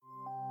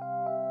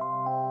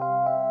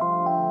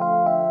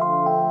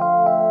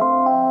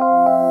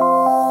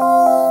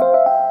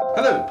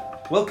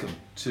Welcome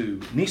to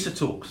NISA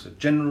Talks, a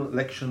general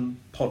election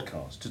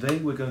podcast. Today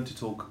we're going to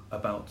talk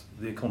about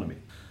the economy.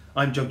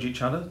 I'm Jagjit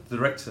Chadha,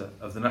 Director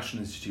of the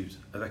National Institute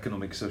of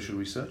Economic Social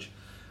Research,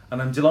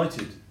 and I'm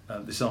delighted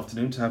this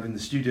afternoon to have in the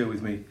studio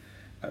with me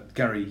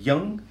Gary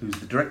Young, who's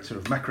the Director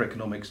of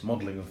Macroeconomics,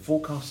 Modelling and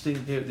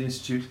Forecasting here at the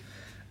Institute,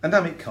 and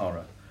Amit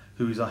Kara,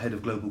 who is our Head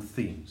of Global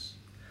Themes.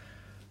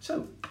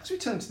 So, as we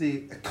turn to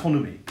the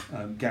economy,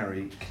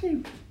 Gary, can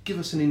you give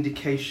us an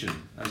indication,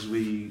 as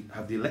we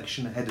have the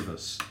election ahead of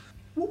us,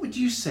 what would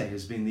you say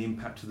has been the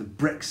impact of the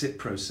Brexit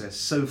process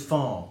so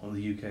far on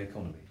the UK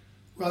economy?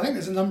 Well, I think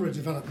there's a number of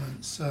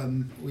developments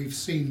we've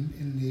seen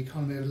in the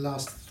economy over the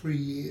last 3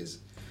 years.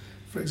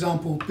 For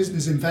example,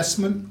 business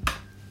investment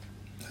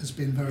has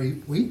been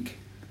very weak.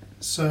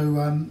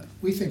 So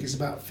we think it's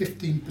about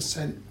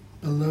 15%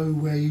 below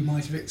where you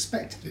might have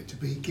expected it to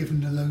be,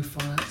 given the low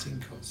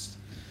financing costs.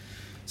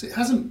 So it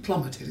hasn't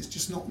plummeted, it's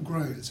just not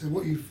grown. So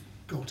what you've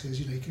got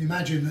is, you can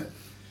imagine that,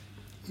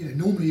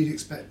 normally you'd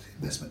expect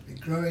investment to be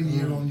growing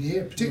year on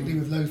year, particularly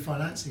with low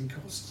financing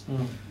costs.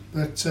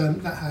 But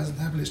that hasn't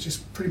happened, it's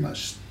just pretty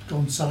much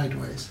gone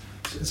sideways.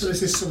 So there's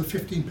this sort of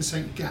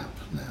 15% gap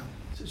now.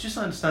 So just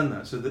to understand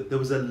that, so that there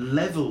was a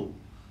level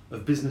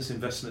of business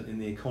investment in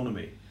the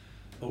economy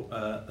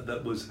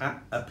that was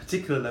at a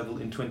particular level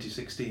in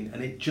 2016,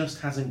 and it just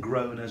hasn't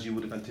grown as you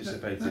would have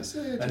anticipated. That's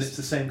it. And it's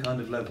the same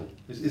kind of level.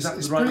 Is that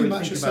the right way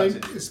to think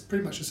about it? It's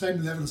pretty much the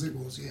same level as it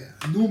was, yeah.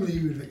 And normally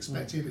you would have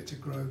expected it to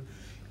grow,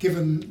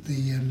 given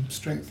the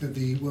strength of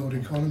the world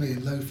economy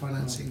and low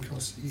financing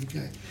costs in the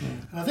UK.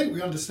 And I think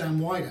we understand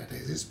why that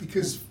is. It's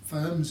because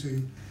firms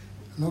a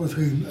lot of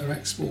whom are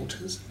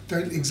exporters,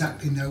 don't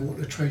exactly know what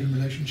the trading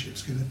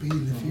relationship's going to be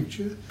in the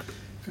future.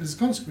 And as a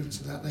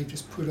consequence of that, they've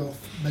just put off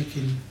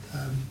making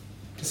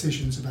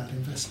decisions about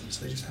investments.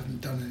 They just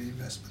haven't done any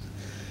investment.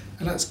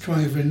 And that's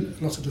come over in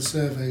a lot of the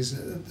surveys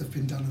that have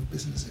been done of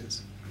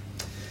businesses.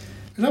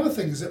 Another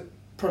thing is that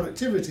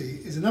productivity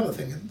is another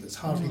thing that's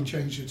hardly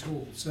changed at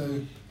all.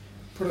 So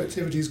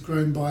productivity has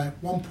grown by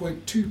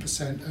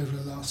 1.2% over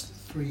the last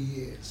 3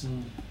 years,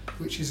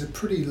 which is a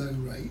pretty low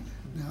rate.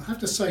 Now, I have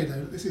to say,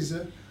 though, this is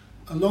a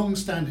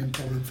long-standing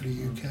problem for the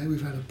UK.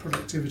 We've had a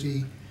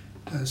productivity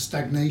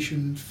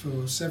stagnation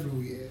for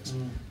several years.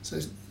 So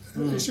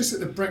it's just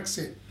that the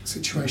Brexit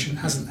situation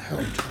hasn't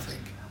helped, I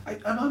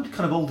think. I'm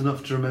kind of old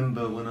enough to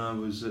remember when I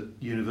was at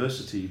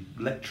university,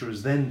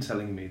 lecturers then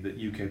telling me that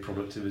UK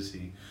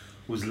productivity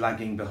was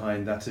lagging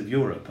behind that of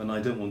Europe, and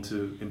I don't want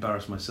to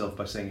embarrass myself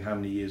by saying how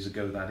many years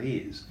ago that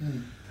is.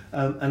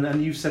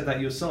 And you've said that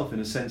yourself in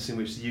a sense in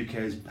which the UK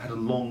has had a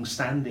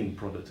long-standing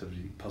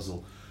productivity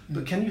puzzle.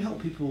 But can you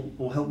help people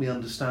or help me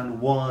understand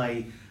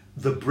why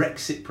the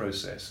Brexit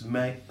process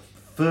may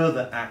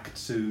further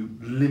act to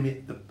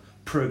limit the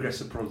progress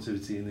of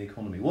productivity in the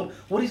economy?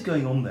 What is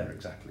going on there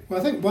exactly? Well,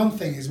 I think one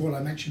thing is what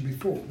I mentioned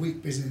before,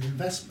 weak business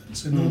investment.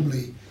 So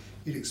normally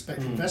you'd expect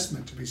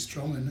investment to be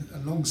strong, and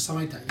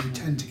alongside that you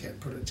tend to get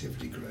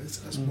productivity growth.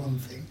 So that's one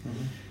thing.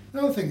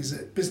 Another thing is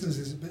that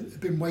businesses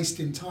have been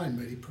wasting time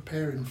really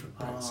preparing for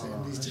Brexit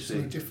and these sort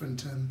of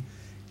different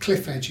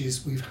cliff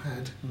edges we've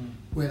had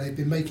where they've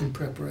been making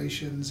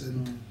preparations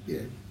and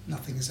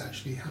nothing has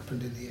actually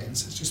happened in the end.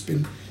 So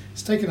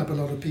it's taken up a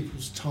lot of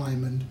people's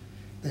time and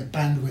their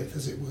bandwidth,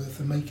 as it were,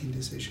 for making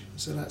decisions.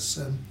 So that's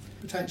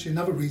potentially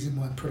another reason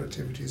why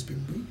productivity has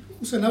been weak.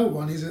 Also, another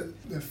one is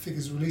that the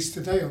figures released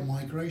today on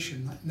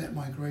migration. Net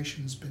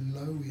migration's been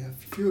low. We have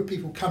fewer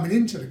people coming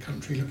into the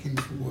country looking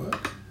for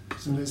work,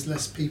 so there's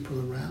less people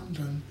around,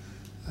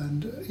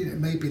 and it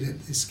may be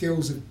that the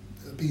skills that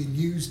are being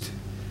used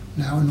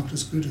now are not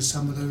as good as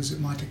some of those that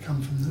might have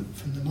come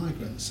from the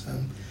migrants.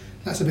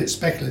 That's a bit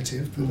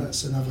speculative, but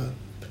that's another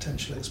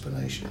potential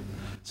explanation.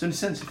 So, in a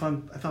sense, if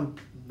I'm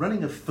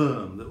running a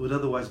firm that would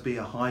otherwise be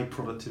a high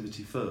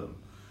productivity firm,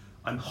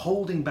 I'm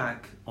holding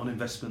back on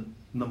investment,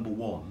 number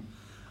one,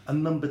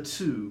 and number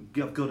two,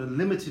 I've got a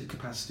limited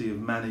capacity of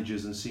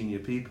managers and senior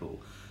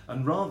people,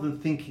 and rather than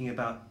thinking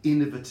about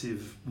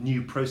innovative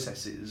new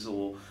processes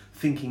or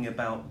thinking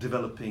about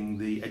developing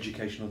the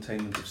educational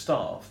attainment of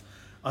staff,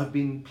 I've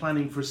been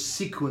planning for a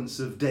sequence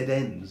of dead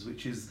ends,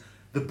 which is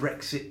the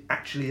Brexit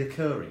actually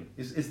occurring.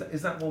 Is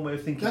that one way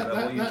of thinking about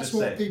what you just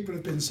said? That's what people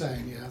have been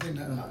saying, yeah. I think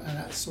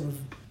that sort of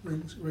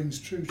rings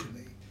true to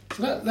me.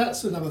 So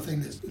that's another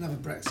thing, that's another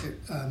Brexit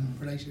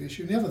related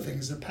issue. And the other thing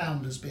is the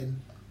pound has been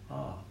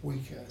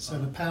weaker. So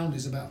the pound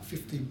is about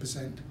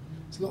 15%.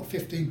 It's a lot of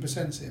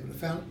 15% here, but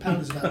the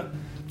pound is about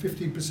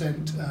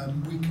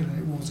 15% weaker than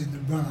it was in the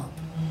run-up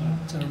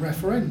to the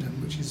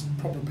referendum, which is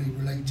probably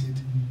related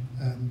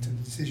to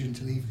the decision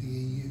to leave the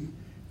EU.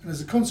 And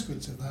as a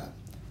consequence of that,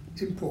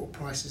 import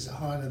prices are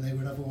higher than they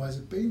would otherwise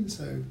have been.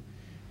 So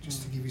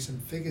just to give you some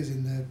figures,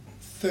 in the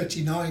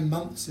 39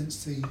 months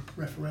since the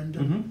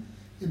referendum,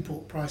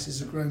 import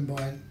prices have grown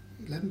by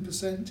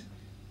 11%. In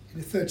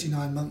the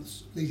 39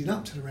 months leading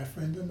up to the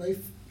referendum,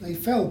 they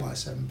fell by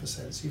 7%.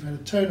 So you've had a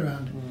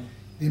turnaround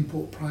in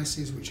import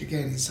prices, which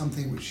again is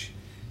something which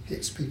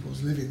hits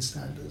people's living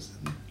standards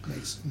and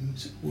makes them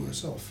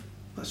worse off.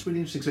 That's really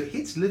interesting. So it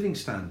hits living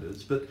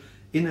standards, but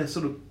in a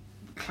sort of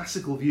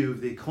classical view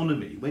of the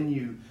economy, when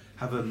you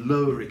have a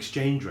lower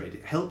exchange rate,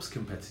 it helps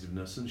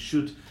competitiveness and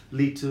should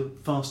lead to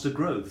faster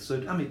growth. So,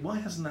 Amit, why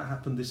hasn't that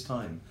happened this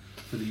time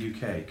for the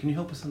UK? Can you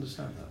help us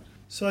understand that?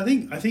 So I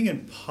think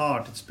in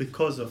part it's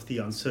because of the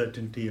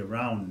uncertainty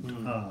around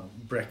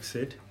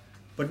Brexit,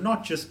 but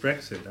not just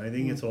Brexit. I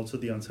think it's also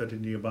the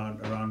uncertainty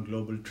around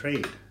global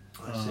trade.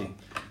 I see.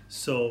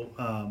 So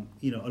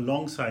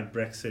alongside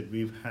Brexit,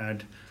 we've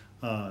had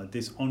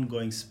this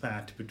ongoing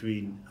spat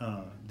between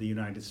the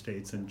United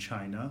States and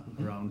China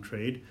around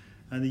trade,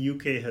 and the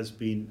UK has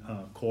been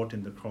caught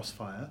in the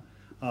crossfire.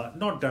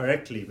 Not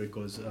directly,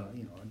 because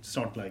it's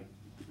not like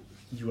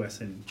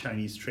US and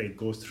Chinese trade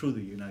goes through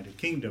the United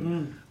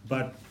Kingdom,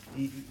 but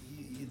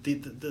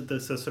the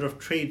sort of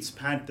trade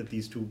spat that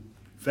these two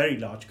very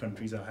large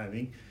countries are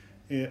having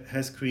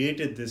has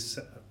created this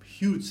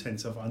huge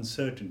sense of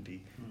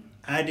uncertainty,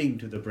 adding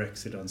to the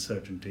Brexit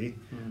uncertainty,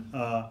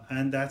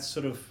 and that's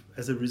sort of,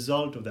 as a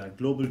result of that,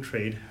 global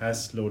trade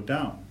has slowed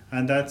down,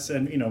 and as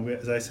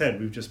I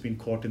said, we've just been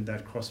caught in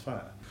that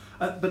crossfire.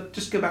 But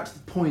just go back to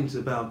the point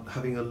about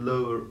having a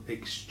lower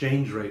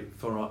exchange rate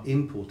for our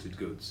imported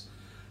goods.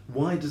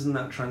 Why doesn't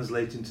that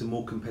translate into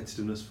more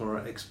competitiveness for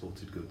our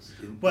exported goods?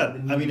 In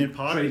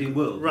part, trading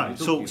world, right?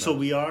 So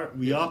we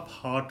are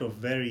part of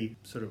very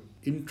sort of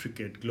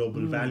intricate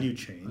global value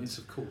chains. Yes,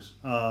 of course.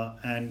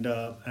 And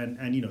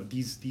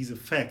these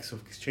effects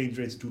of exchange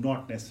rates do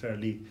not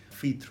necessarily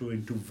feed through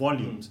into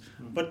volumes,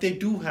 but they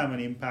do have an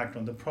impact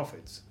on the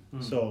profits.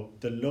 So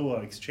the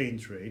lower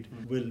exchange rate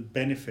will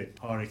benefit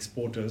our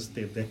exporters.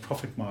 Their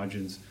profit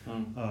margins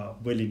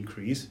will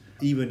increase,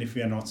 even if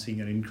we are not seeing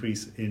an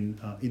increase in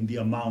the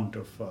amount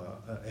of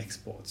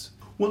exports.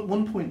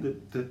 One point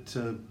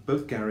that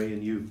both Gary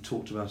and you've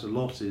talked about a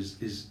lot is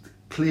the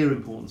clear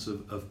importance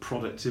of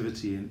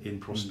productivity in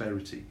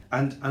prosperity.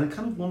 And I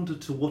kind of wonder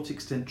to what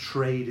extent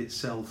trade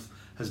itself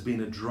has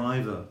been a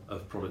driver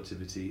of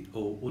productivity,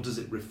 or does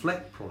it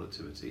reflect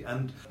productivity?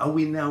 And are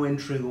we now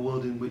entering a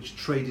world in which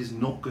trade is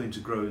not going to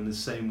grow in the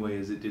same way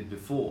as it did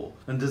before?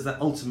 And does that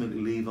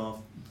ultimately leave our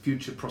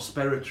future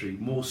prosperity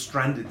more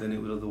stranded than it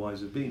would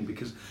otherwise have been?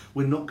 Because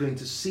we're not going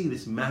to see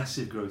this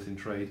massive growth in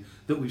trade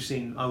that we've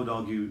seen, I would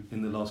argue,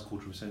 in the last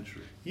quarter of a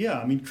century.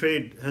 Yeah,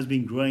 trade has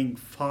been growing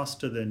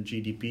faster than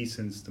GDP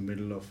since the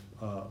middle of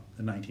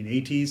the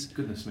 1980s.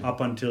 Goodness me.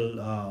 Up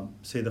until,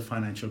 say, the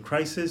financial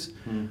crisis.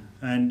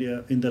 And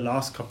in the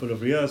last couple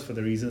of years, for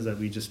the reasons that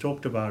we just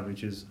talked about,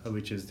 which is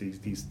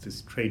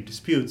these trade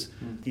disputes,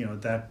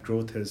 that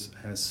growth has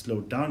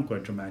slowed down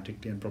quite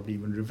dramatically and probably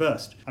even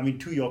reversed.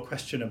 To your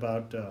question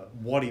about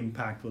what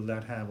impact will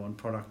that have on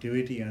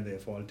productivity and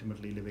therefore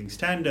ultimately living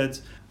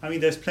standards,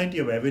 there's plenty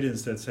of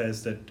evidence that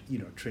says that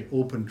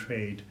open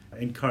trade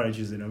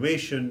encourages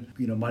innovation.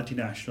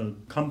 Multinational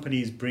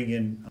companies bring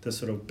in the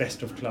sort of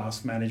best of class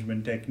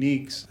management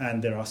techniques,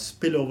 and there are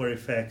spillover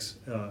effects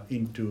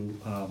into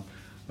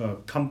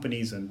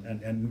companies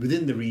and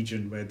within the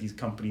region where these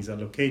companies are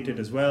located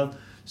as well.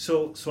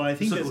 So I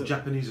think there's a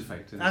Japanese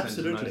effect.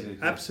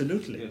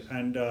 Absolutely. Yes.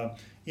 And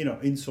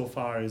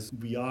insofar as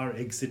we are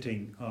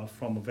exiting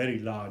from a very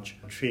large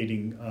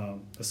trading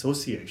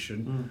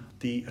association,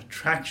 the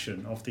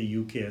attraction of the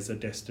UK as a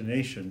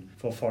destination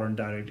for foreign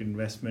direct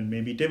investment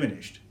may be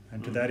diminished.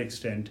 And to that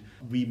extent,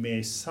 we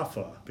may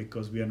suffer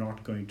because we are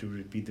not going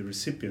to be the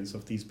recipients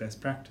of these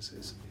best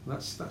practices.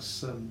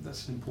 That's an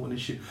important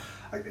issue.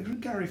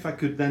 Gary, if I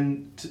could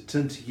then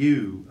turn to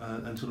you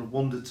and sort of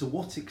wonder to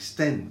what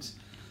extent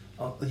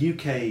are the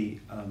UK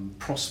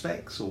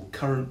prospects or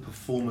current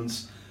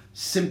performance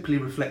simply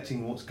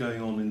reflecting what's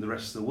going on in the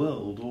rest of the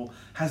world, or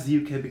has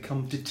the UK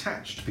become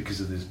detached because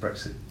of this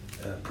Brexit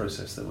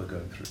process that we're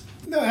going through?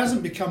 No, it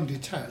hasn't become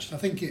detached. I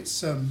think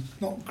it's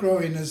not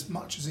growing as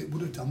much as it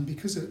would have done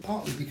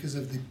partly because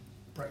of the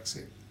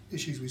Brexit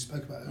issues we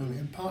spoke about earlier,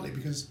 and partly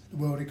because the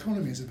world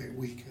economy is a bit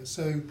weaker.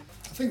 So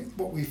I think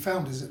what we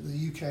found is that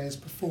the UK has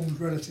performed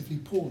relatively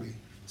poorly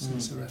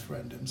since the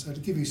referendum. So to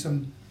give you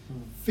some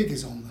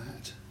figures on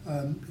that,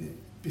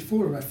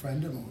 before the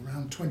referendum, or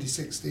around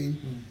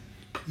 2016,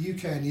 the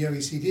UK and the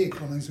OECD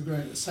economies were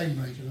growing at the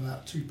same rate of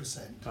about 2%.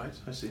 Right,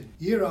 I see.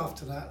 Year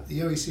after that,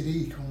 the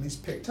OECD economies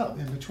picked up.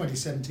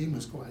 2017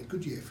 was quite a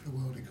good year for the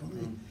world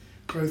economy.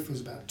 Growth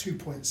was about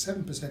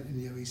 2.7% in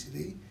the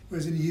OECD,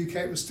 whereas in the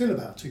UK it was still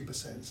about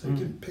 2%, so it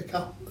didn't pick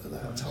up at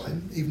that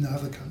time, even though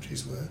other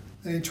countries were.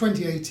 And in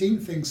 2018,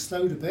 things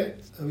slowed a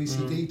bit,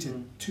 OECD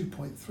to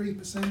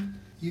 2.3%,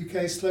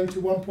 UK slowed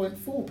to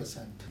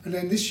 1.4%. And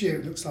then this year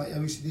it looks like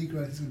OECD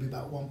growth is going to be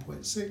about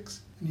 1.6%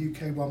 and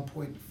UK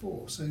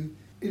 1.4%. So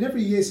in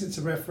every year since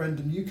the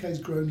referendum, UK has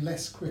grown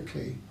less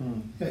quickly.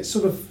 It's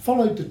sort of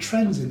followed the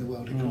trends in the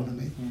world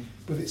economy,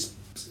 but it's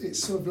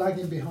sort of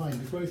lagging behind.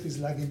 The growth is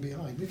lagging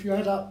behind. If you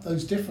add up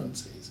those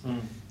differences,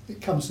 it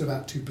comes to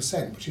about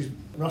 2%, which is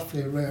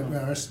roughly a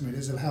rare estimate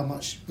is of how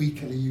much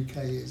weaker the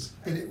UK is.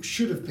 And it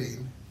should have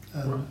been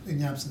in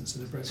the absence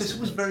of the Brexit. So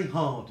it was very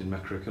hard in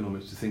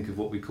macroeconomics to think of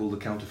what we call the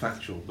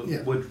counterfactual, but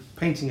Yeah. we're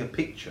painting a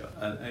picture,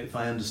 if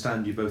I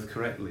understand you both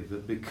correctly,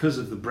 that because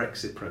of the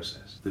Brexit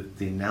process,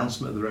 the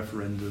announcement of the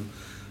referendum,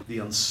 the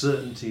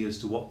uncertainty as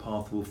to what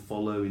path will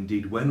follow,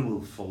 indeed when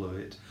we'll follow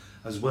it,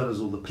 as well as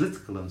all the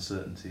political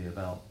uncertainty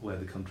about where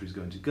the country is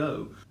going to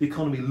go, the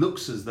economy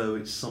looks as though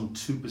it's some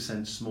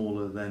 2%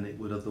 smaller than it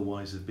would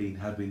otherwise have been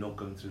had we not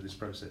gone through this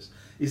process.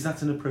 Is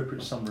that an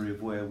appropriate summary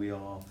of where we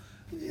are?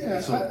 Yeah,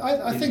 sort of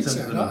I in think terms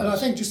so. of the And I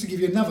numbers? think just to give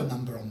you another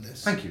number on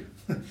this, Thank you.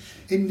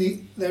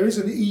 there is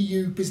an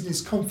EU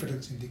business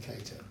confidence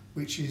indicator,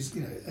 which is,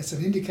 it's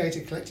an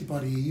indicator collected by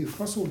the EU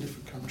across all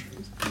different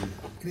countries.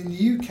 And in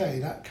the UK,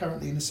 that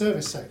currently in the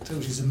service sector,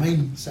 which is the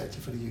main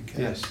sector for the UK,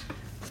 Yes.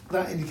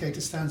 that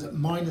indicator stands at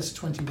minus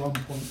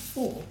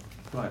 21.4,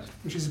 Right.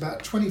 which is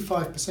about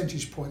 25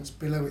 percentage points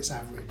below its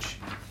average.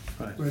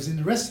 Right. Whereas in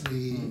the rest of the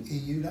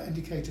EU, that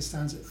indicator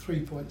stands at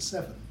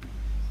 3.7,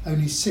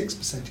 only 6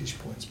 percentage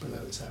points below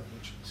its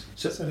average.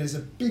 So, So there's a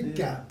big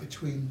gap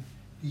between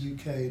the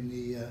UK and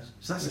the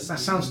so rest that of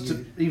sounds the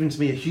EU. even to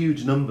me a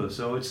huge number.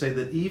 So I would say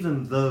that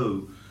even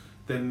though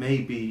there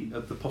may be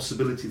the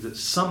possibility that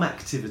some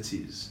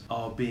activities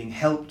are being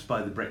helped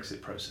by the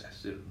Brexit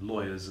process,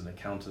 lawyers and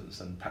accountants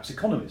and perhaps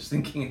economists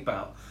thinking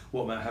about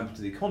what might happen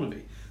to the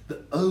economy,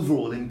 the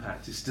overall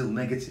impact is still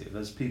negative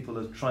as people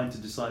are trying to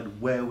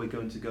decide where we're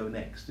going to go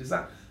next. Is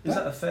that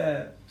a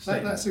fair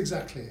statement? That's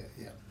exactly it,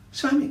 yeah.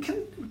 So I mean,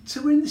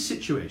 so we're in this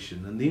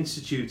situation, and the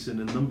Institute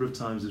and a number of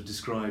times have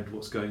described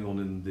what's going on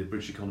in the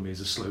British economy as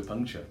a slow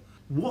puncture.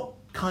 What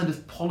kind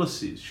of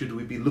policies should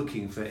we be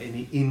looking for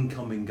any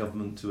incoming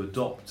government to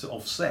adopt to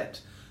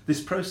offset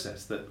this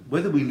process that,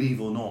 whether we leave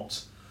or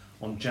not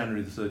on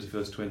January the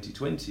 31st,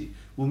 2020,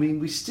 will mean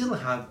we still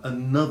have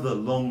another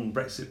long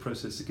Brexit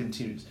process that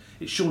continues?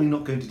 It's surely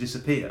not going to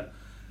disappear.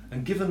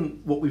 And given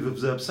what we've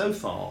observed so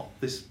far,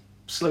 this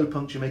slow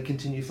puncture may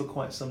continue for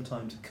quite some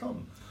time to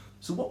come.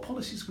 So what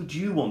policies would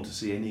you want to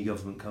see any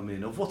government come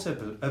in, of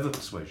whatever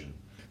persuasion?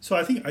 So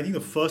I think the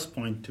first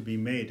point to be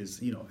made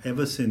is,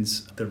 ever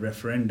since the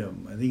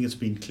referendum, I think it's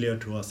been clear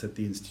to us at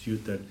the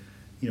Institute that,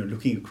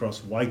 looking across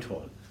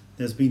Whitehall,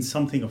 there's been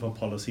something of a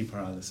policy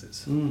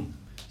paralysis.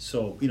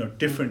 So,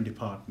 different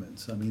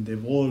departments,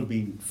 they've all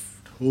been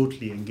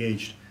totally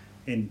engaged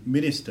in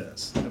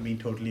ministers have been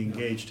totally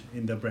engaged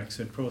in the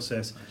Brexit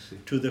process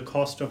to the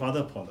cost of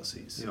other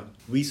policies. Yeah.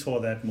 We saw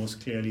that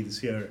most clearly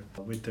this year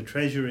with the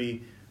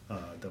Treasury,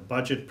 the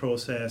budget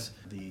process,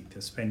 the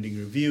spending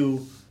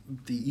review,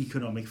 the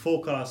economic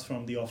forecast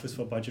from the Office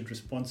for Budget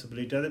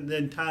Responsibility. The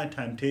entire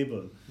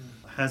timetable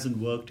hasn't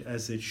worked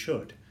as it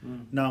should.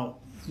 Now,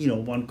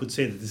 one could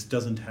say that this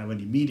doesn't have an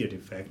immediate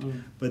effect,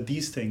 but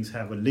these things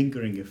have a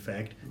lingering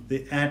effect.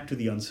 They add to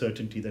the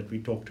uncertainty that we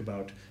talked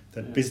about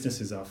that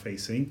businesses are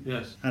facing.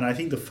 Yes. And I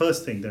think the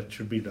first thing that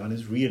should be done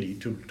is really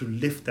to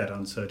lift that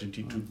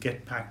uncertainty, to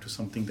get back to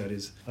something that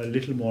is a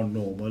little more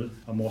normal,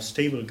 a more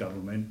stable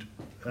government,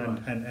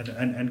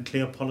 and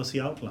clear policy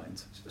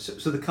outlines.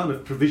 So the kind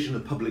of provision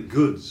of public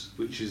goods,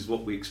 which is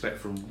what we expect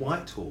from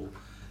Whitehall,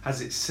 has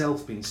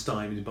itself been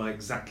stymied by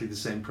exactly the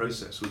same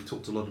process. We've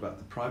talked a lot about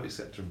the private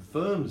sector and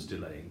firms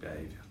delaying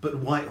behaviour, but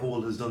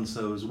Whitehall has done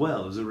so as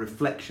well, as a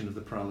reflection of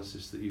the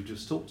paralysis that you've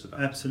just talked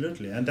about.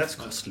 Absolutely, and that's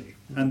costly,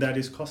 and that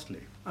is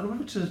costly. And I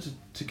want to turn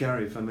to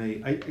Gary, if I may.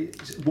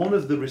 One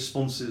of the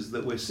responses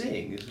that we're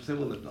seeing is to say,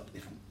 well,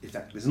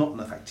 if there's not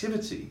enough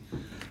activity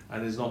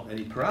and there's not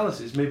any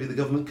paralysis, maybe the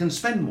government can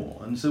spend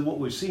more. And so what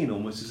we've seen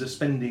almost is a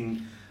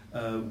spending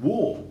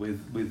war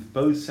with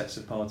both sets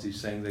of parties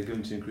saying they're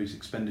going to increase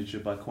expenditure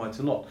by quite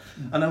a lot.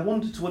 And I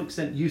wonder to what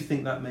extent you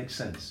think that makes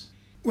sense.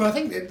 Well, I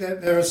think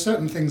that there are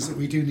certain things that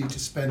we do need to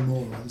spend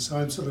more on. So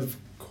I'm sort of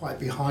quite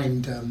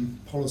behind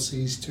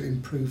policies to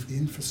improve the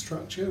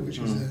infrastructure, which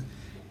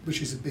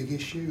is a big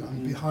issue.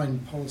 I'm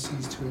behind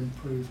policies to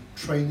improve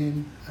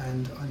training,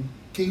 and I'm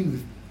keen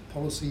with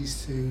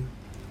policies to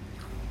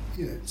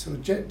sort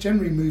of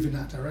generally move in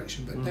that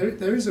direction. But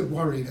there is a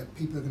worry that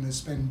people are going to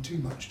spend too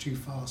much too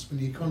fast when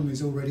the economy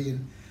is already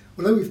in.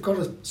 Although we've got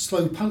a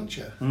slow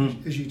puncture,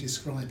 as you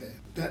describe it,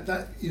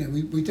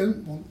 we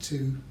don't want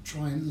to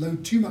try and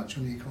load too much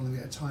on the economy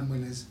at a time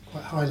when there's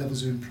quite high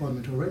levels of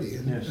employment already,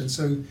 and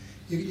so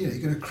you're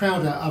going to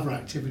crowd out other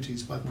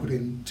activities by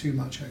putting too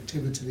much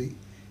activity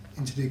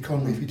into the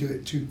economy if you do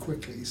it too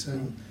quickly. So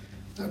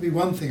that would be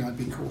one thing I'd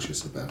be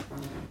cautious about.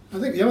 I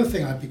think the other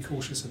thing I'd be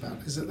cautious about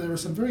is that there are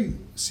some very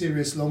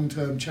serious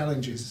long-term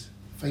challenges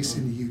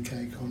facing the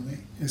UK economy.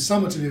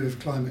 Some are to do with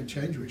climate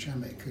change, which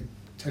Amit could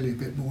tell you a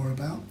bit more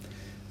about,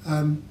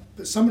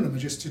 but some of them are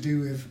just to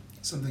do with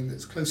something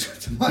that's closer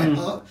to my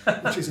heart,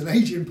 which is an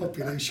ageing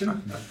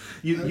population.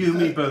 You and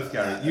me both,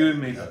 Gary. You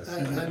and me both.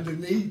 And the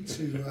need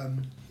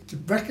to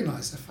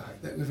recognise the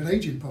fact that with an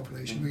ageing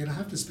population, we're going to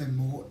have to spend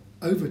more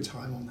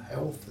overtime on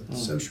health and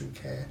social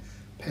care,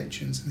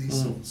 pensions, and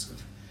these sorts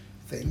of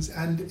things.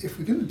 And if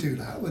we're going to do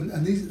that,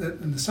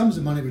 and the sums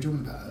of money we're talking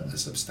about are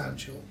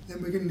substantial,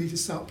 then we're going to need to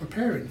start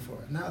preparing for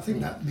it. Now, I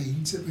think that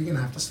means that we're going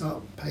to have to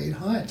start paying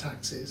higher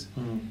taxes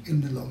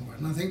in the long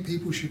run. I think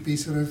people should be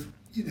sort of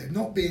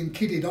not being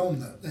kidded on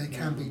that there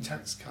can be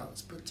tax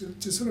cuts, but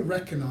to sort of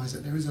recognise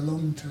that there is a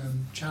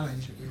long-term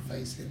challenge that we're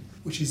facing,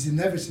 which is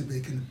inevitably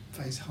going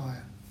to face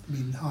higher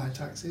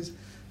taxes,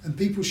 and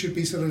people should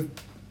be sort of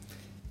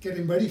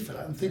getting ready for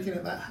that and thinking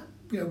about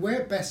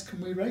where best can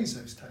we raise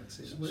those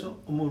taxes. So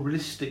a more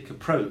realistic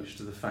approach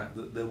to the fact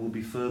that there will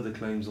be further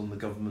claims on the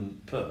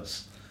government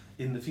purse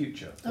in the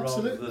future,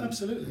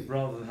 absolutely,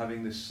 rather than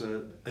having this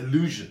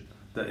illusion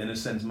that in a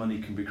sense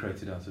money can be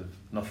created out of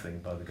nothing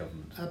by the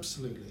government.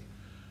 Absolutely.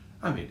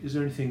 Amit, is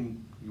there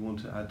anything you want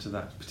to add to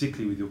that,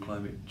 particularly with your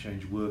climate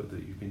change work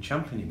that you've been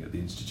championing at the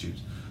Institute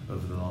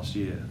over the last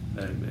year,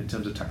 in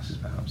terms of taxes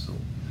perhaps? Or?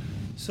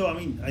 So,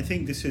 I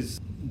think this is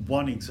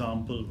one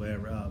example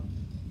where,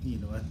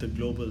 at the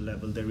global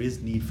level, there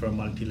is need for a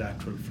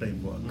multilateral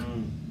framework.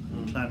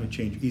 Climate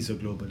change is a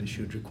global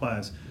issue. It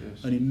requires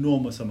an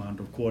enormous amount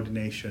of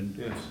coordination.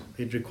 Yes.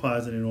 It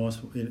requires an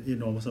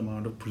enormous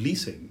amount of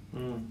policing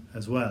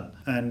as well.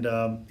 And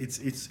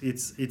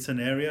it's an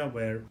area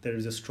where there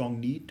is a strong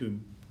need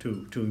to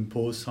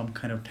impose some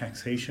kind of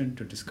taxation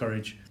to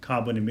discourage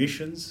carbon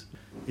emissions.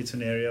 It's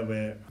an area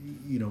where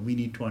we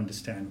need to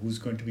understand who's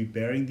going to be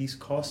bearing these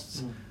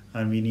costs.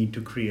 And we need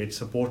to create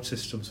support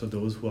systems for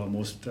those who are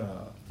most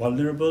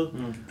vulnerable.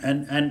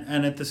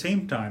 And at the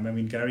same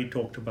time, Gary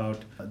talked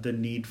about the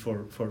need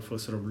for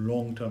sort of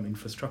long-term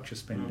infrastructure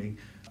spending.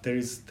 There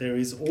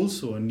is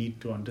also a need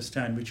to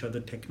understand which are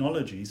the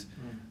technologies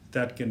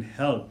that can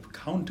help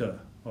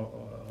counter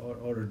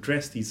or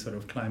address these sort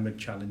of climate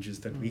challenges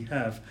that we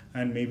have.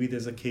 And maybe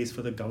there's a case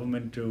for the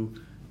government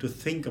to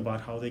think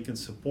about how they can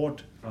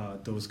support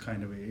those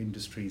kind of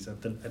industries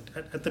at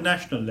the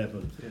national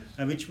level,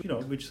 and which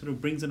sort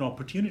of brings an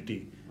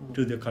opportunity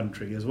to the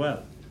country as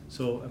well.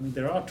 So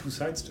there are two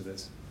sides to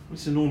this.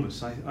 It's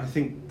enormous. I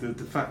think the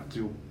fact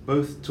you're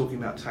both talking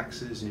about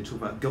taxes and you're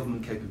talking about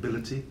government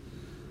capability,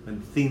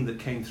 and the theme that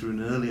came through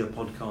an earlier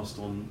podcast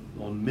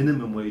on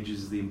minimum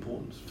wages is the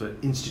importance for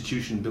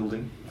institution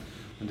building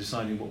and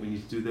deciding what we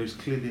need to do. There's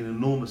clearly an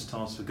enormous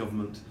task for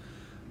government,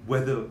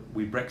 whether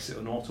we Brexit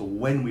or not, or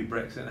when we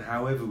Brexit, and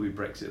however we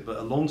Brexit. But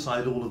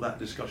alongside all of that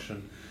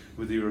discussion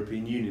with the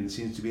European Union, there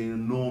seems to be an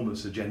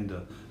enormous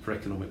agenda for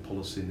economic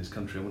policy in this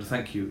country. I want to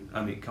thank you,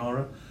 Amit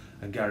Kara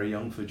and Gary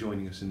Young, for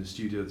joining us in the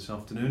studio this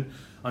afternoon.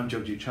 I'm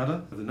Jagjit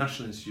Chadha of the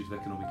National Institute of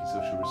Economic and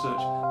Social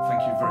Research.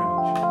 Thank you very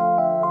much.